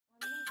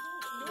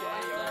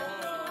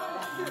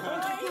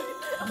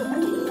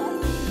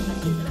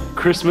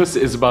Christmas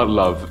is about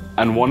love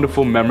and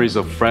wonderful memories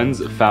of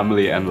friends,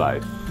 family, and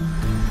life.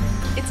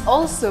 It's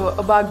also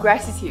about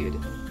gratitude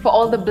for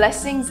all the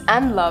blessings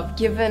and love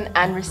given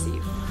and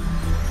received.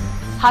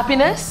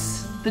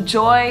 Happiness, the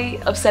joy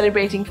of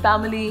celebrating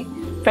family,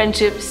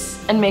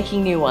 friendships, and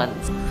making new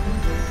ones.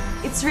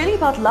 It's really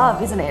about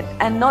love, isn't it?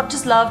 And not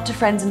just love to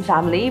friends and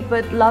family,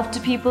 but love to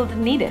people that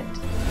need it.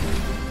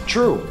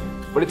 True,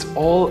 but it's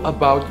all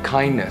about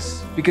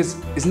kindness. Because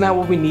isn't that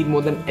what we need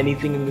more than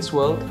anything in this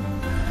world?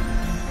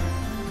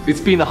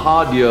 It's been a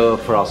hard year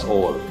for us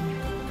all.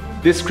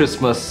 This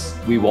Christmas,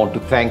 we want to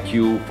thank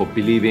you for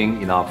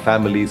believing in our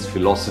family's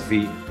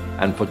philosophy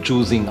and for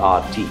choosing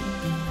our tea.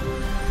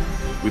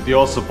 With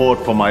your support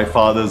for my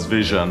father's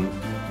vision,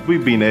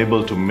 we've been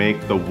able to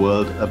make the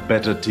world a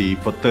better tea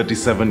for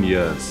 37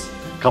 years.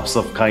 Cups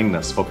of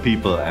kindness for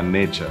people and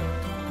nature.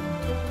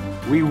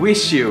 We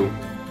wish you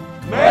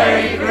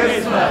Merry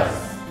Christmas!